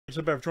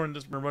So back for joining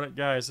this run it,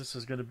 guys. This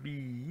is going to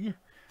be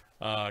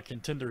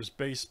Contenders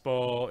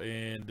Baseball,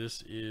 and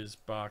this is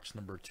box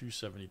number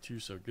 272.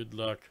 So good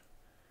luck.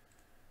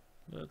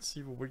 Let's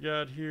see what we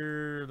got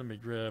here. Let me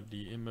grab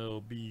the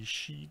MLB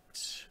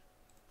sheet.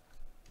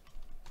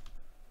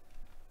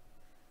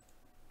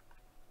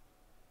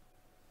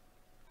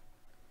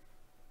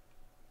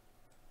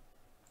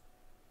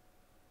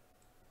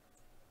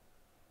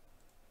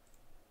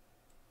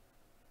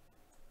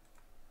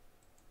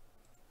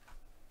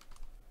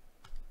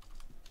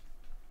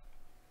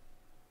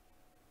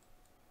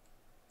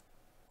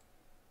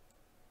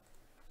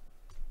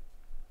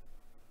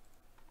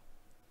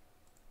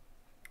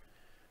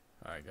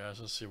 Alright guys,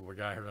 let's see what we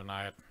got here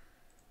tonight.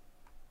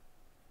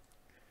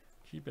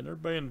 Keeping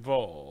everybody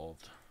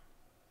involved.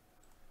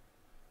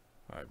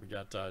 Alright, we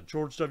got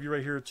George W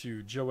right here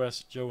to Joe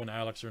S. Joe and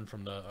Alex are in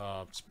from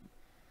the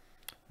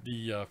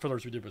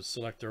fillers we did with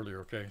select earlier.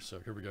 Okay, so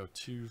here we go.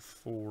 2,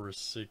 4,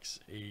 6,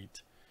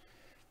 8,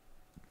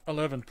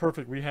 11.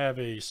 Perfect. We have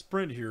a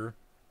sprint here.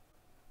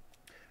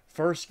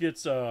 First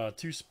gets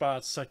 2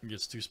 spots, second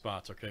gets 2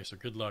 spots. Okay, so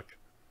good luck.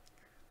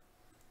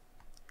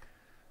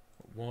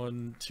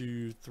 1,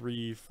 2,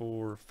 3,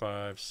 4,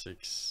 5,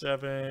 6,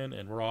 7,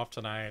 and we're off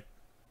tonight.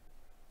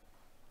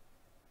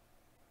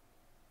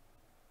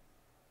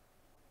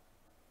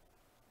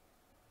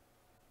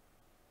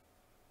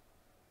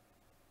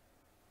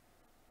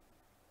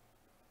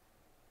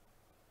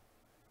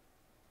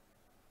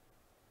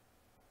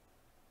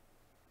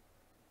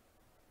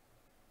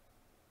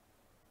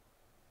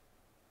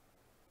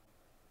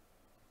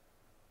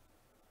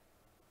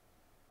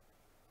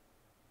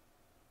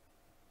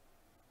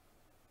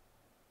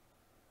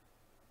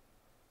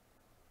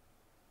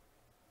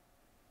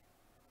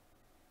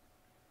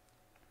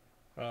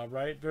 All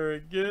right, very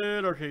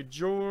good. Okay,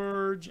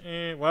 George,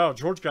 and wow,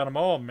 George got them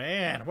all.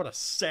 Man, what a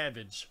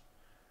savage.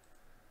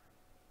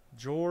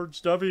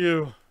 George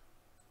W.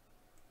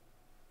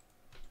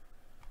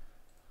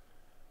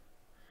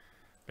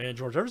 Man,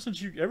 George, ever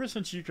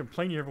since you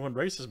complained everyone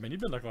races, man,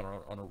 you've been like on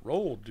a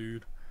roll,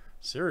 dude.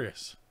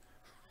 Serious.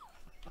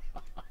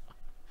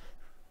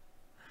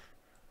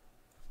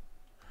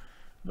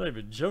 Not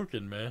even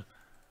joking, man.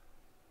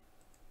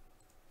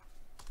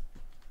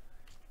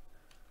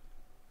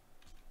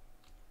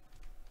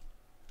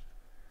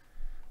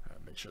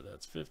 Make sure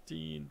that's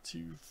 15,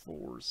 2,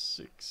 4,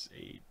 6,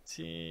 8,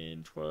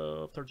 10,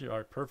 12, 13. All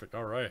right, perfect.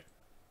 All right.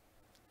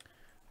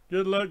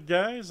 Good luck,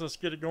 guys. Let's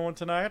get it going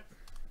tonight.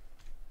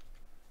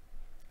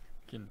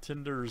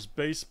 Contenders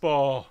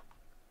Baseball.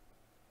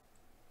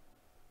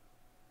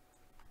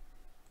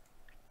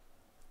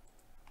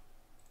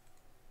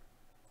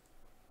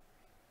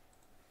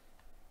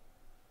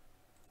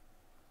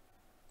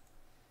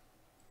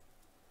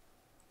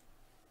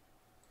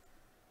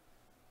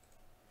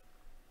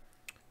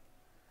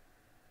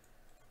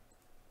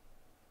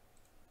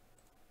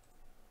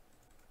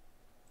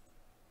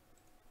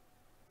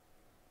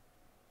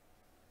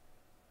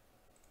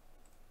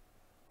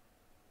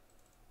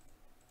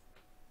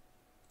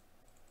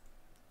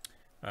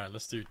 Alright,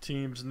 let's do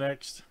teams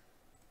next.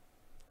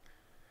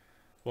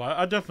 Well,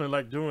 I definitely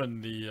like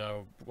doing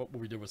the what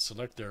we did with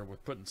select there,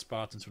 with putting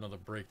spots into another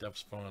break. That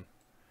was fun.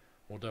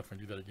 We'll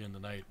definitely do that again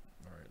tonight.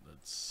 Alright,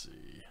 let's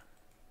see.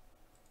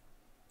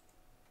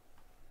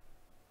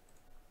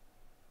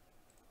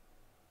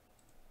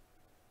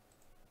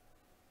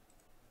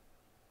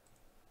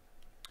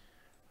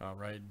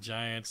 Alright,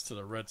 Giants to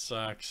the Red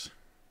Sox.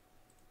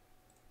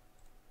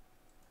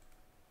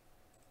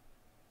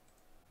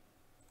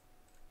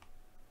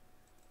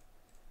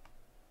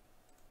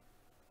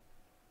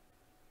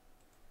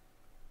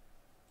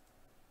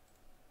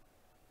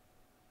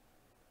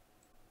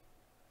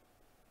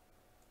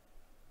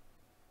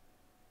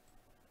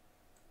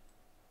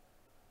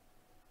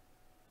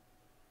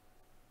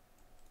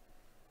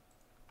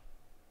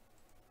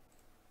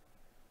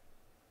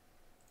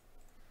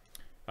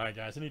 Alright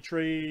guys, any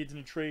trades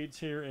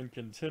here in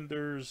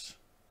Contenders?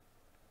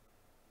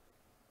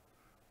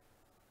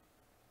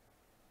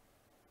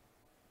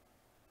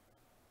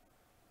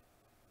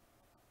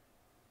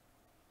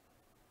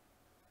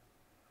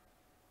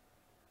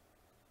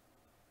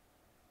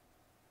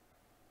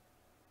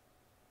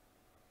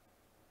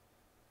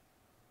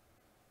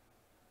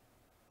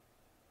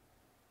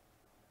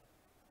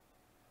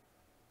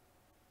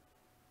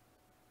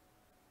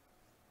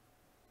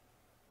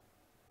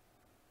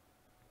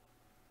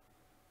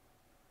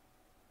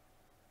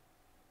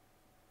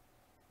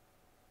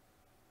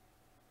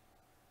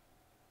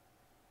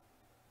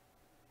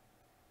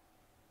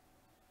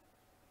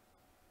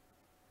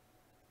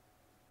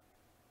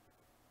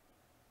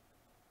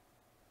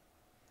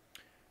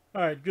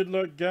 Alright, good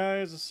luck,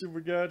 guys. Let's see what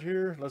we got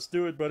here. Let's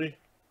do it, buddy.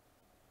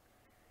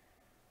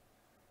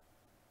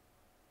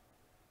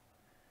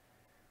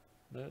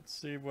 Let's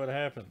see what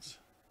happens.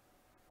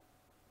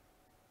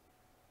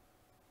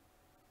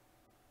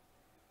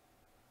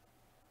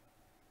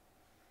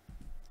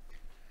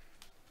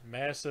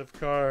 Massive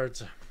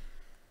cards.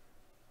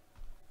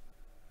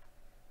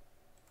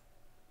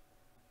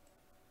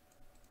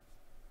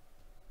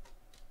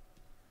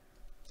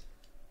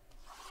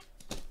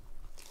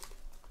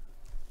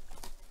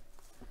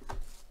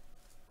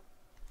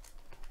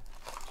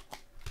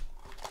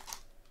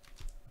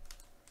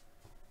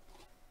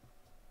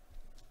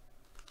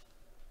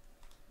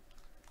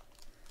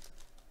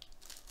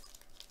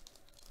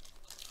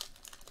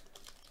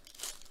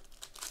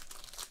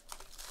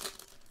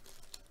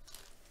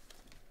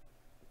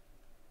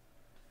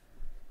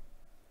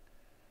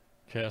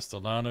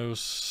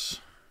 Castellanos.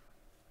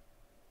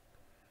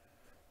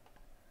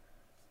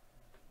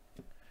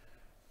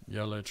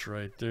 Yelich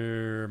right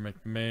there.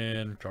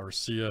 McMahon.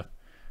 Garcia.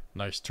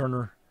 Nice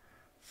Turner.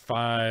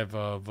 5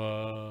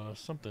 of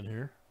something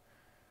here.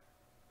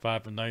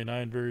 5 of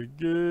 99. Very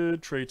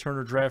good. Trey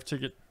Turner draft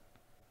ticket.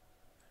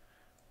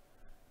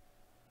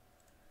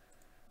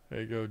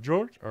 There you go,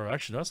 George. Or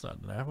actually, that's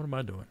not that. What am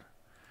I doing?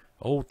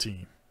 Old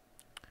team.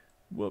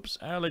 Whoops.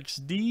 Alex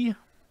D.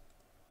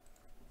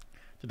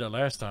 Did that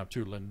last time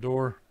too.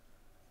 Lindor.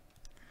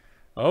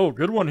 Oh,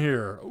 good one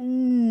here.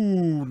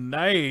 Ooh,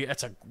 nice.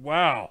 That's a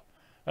wow.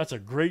 That's a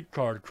great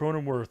card.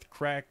 Cronenworth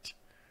cracked.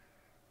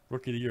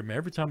 Rookie of the year. Man,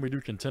 every time we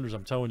do contenders,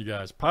 I'm telling you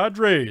guys.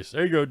 Padres.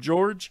 There you go,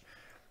 George.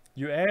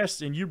 You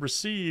asked and you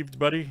received,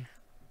 buddy.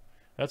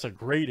 That's a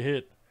great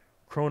hit.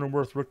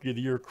 Cronenworth Rookie of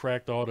the Year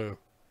cracked auto.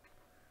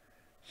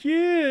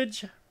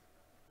 Huge.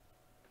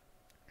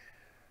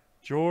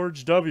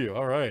 George W.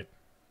 All right.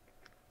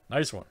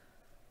 Nice one.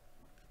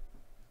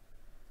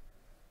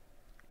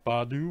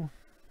 Badu.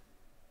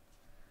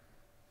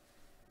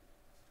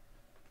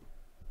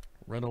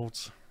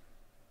 Reynolds.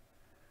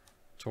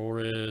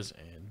 Torres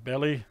and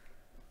Belly.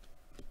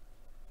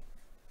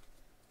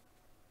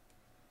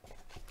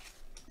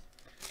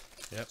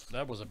 Yep,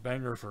 that was a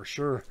banger for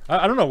sure.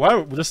 I don't know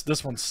why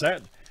this one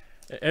sat.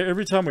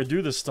 Every time we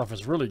do this stuff,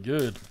 it's really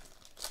good.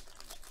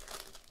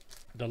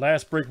 The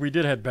last break we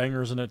did had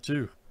bangers in it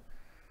too.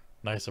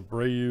 Nice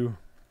Abreu.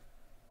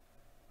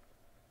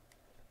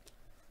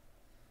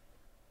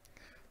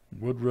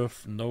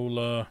 Woodruff,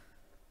 Nola.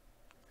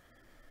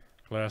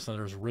 Glass,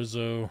 there's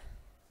Rizzo.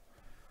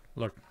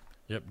 Look,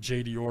 yep,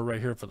 J.D. Orr right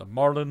here for the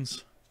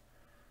Marlins.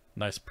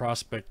 Nice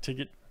prospect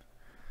ticket.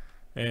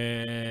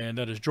 And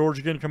that is George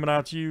again coming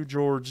out to you.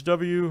 George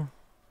W.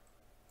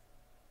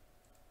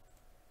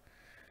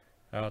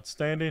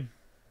 Outstanding.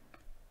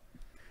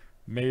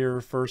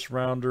 Mayor, first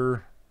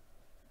rounder.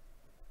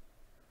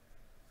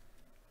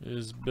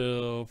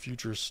 Isbell,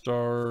 Future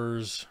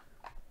Stars.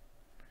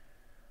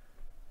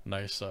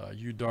 Nice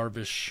Yu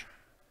Darvish.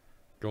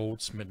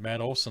 Goldsmith, Matt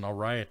Olson. All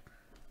right.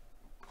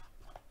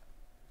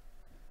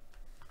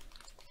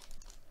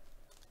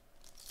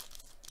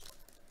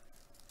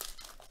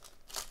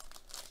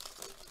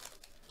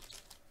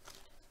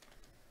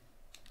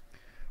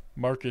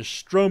 Marcus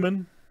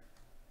Stroman.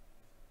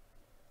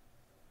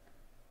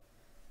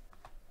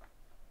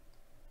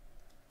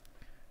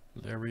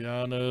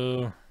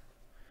 Lariano.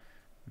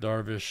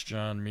 Darvish,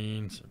 John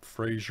Means,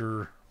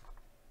 Frazier.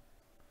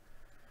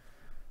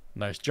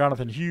 Nice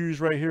Jonathan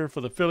Hughes right here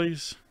for the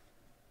Phillies.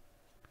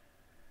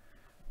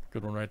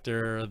 Good one right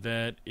there.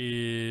 That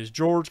is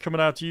George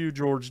coming out to you.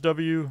 George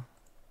W.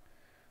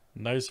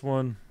 Nice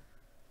one.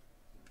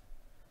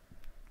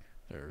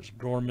 There's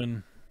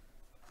Gorman.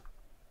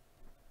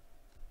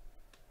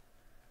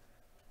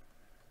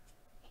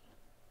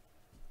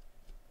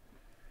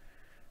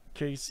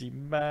 Casey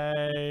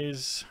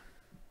Mize.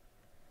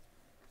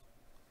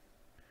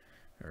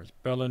 There's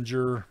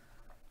Bellinger.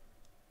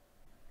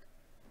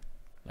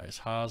 Nice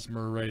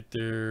Hosmer right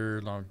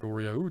there.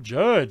 Longoria. Ooh,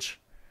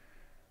 Judge.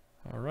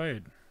 All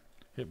right.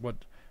 Hit what?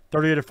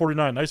 38 of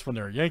 49. Nice one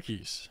there.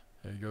 Yankees.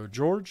 There you go,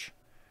 George.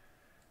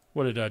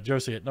 What did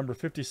Josie hit? Number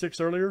 56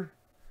 earlier?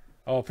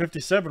 Oh,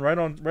 57. Right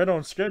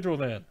on schedule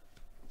then.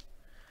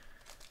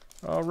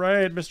 All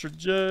right, Mr.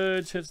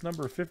 Judge hits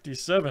number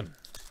 57.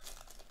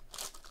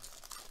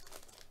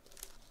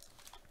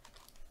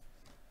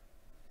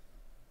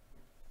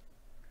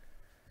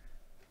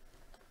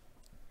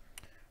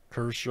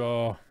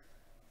 Kershaw.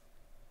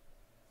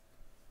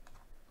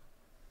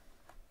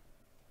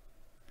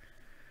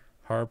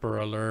 Harper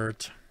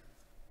alert.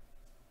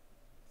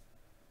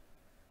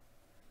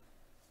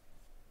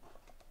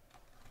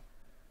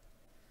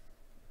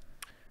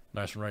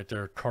 Nice one right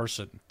there.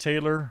 Carson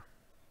Taylor.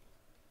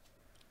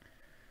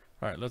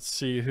 All right, let's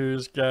see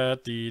who's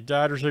got the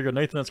Dodgers. Here you go,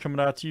 Nathan. That's coming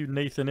out to you.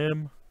 Nathan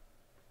M.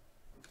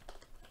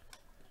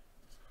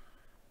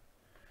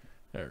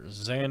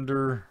 There's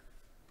Xander.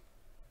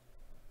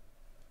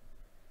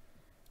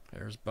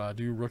 There's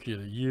Badu, Rookie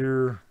of the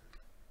Year.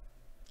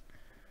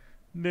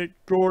 Nick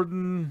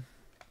Gordon.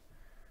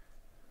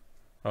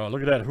 Oh,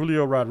 look at that.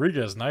 Julio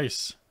Rodriguez.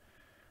 Nice.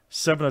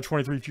 7 of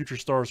 23 Future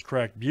Stars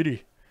crack.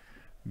 Beauty.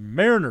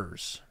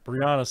 Mariners.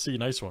 Brianna C.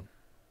 Nice one.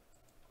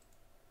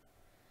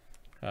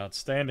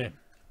 Outstanding.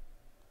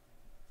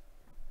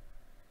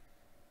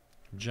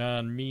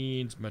 John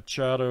Means.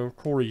 Machado.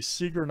 Corey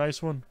Seager.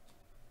 Nice one.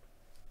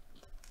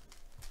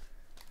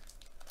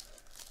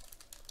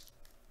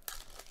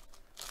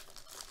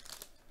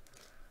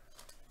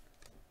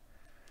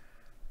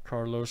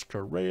 Carlos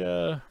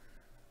Correa.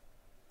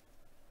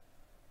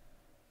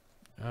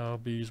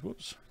 Albies.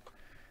 Whoops.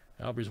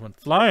 Albies went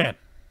flying.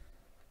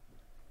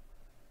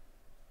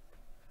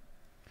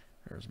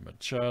 There's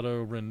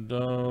Machado,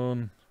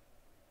 Rendon.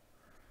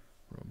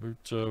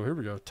 Robuto. Here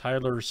we go.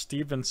 Tyler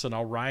Stevenson.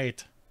 All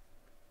right.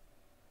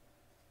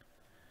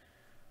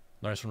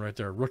 Nice one right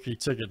there. Rookie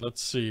ticket.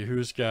 Let's see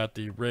who's got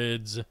the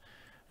Reds.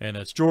 And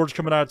it's George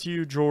coming out to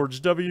you.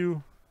 George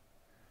W.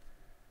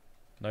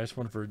 Nice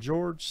one for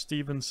George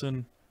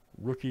Stevenson.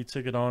 Rookie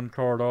ticket on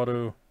card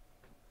auto.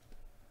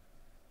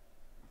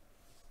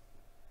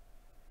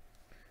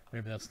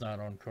 Maybe that's not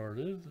on card.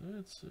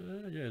 It's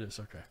yeah, it is.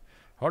 Okay.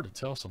 Hard to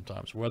tell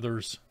sometimes.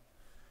 Weathers.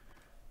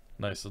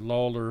 Nice.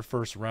 Lawler,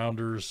 first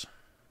rounders.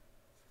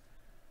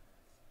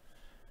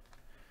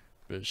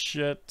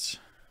 Bichette.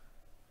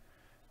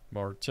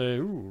 Marte.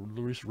 Ooh,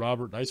 Luis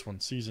Robert. Nice one.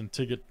 Season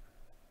ticket.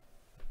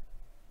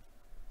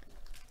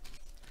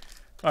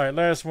 All right,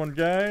 last one,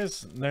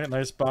 guys.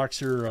 Nice box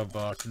here of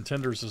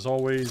Contenders as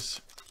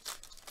always.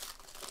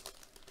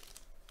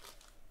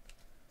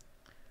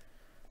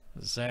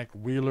 Zach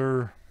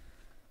Wheeler.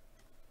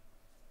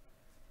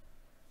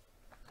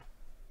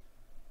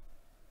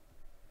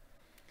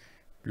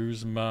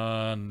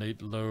 Guzman,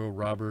 Nate Lowe,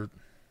 Robert.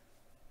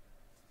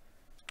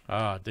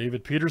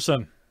 David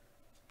Peterson.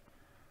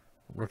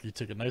 Rookie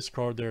ticket. Nice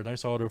card there.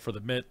 Nice auto for the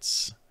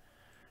Mets.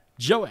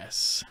 Joe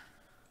S.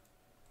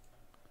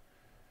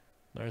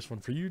 Nice one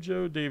for you,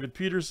 Joe. David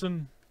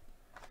Peterson.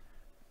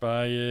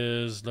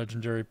 Baez,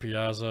 legendary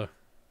Piazza.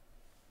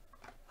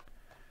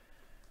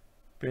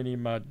 Benny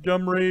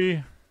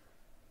Montgomery.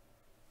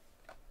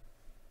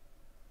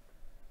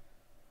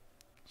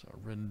 So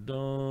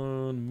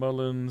Rendon,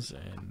 Mullins,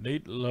 and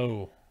Nate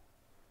Lowe.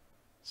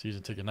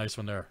 Season ticket. Nice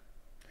one there.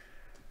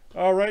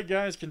 All right,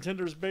 guys.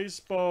 Contenders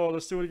baseball.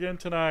 Let's do it again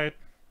tonight.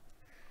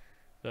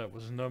 That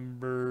was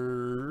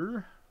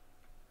number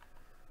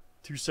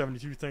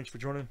 272. Thanks for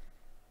joining.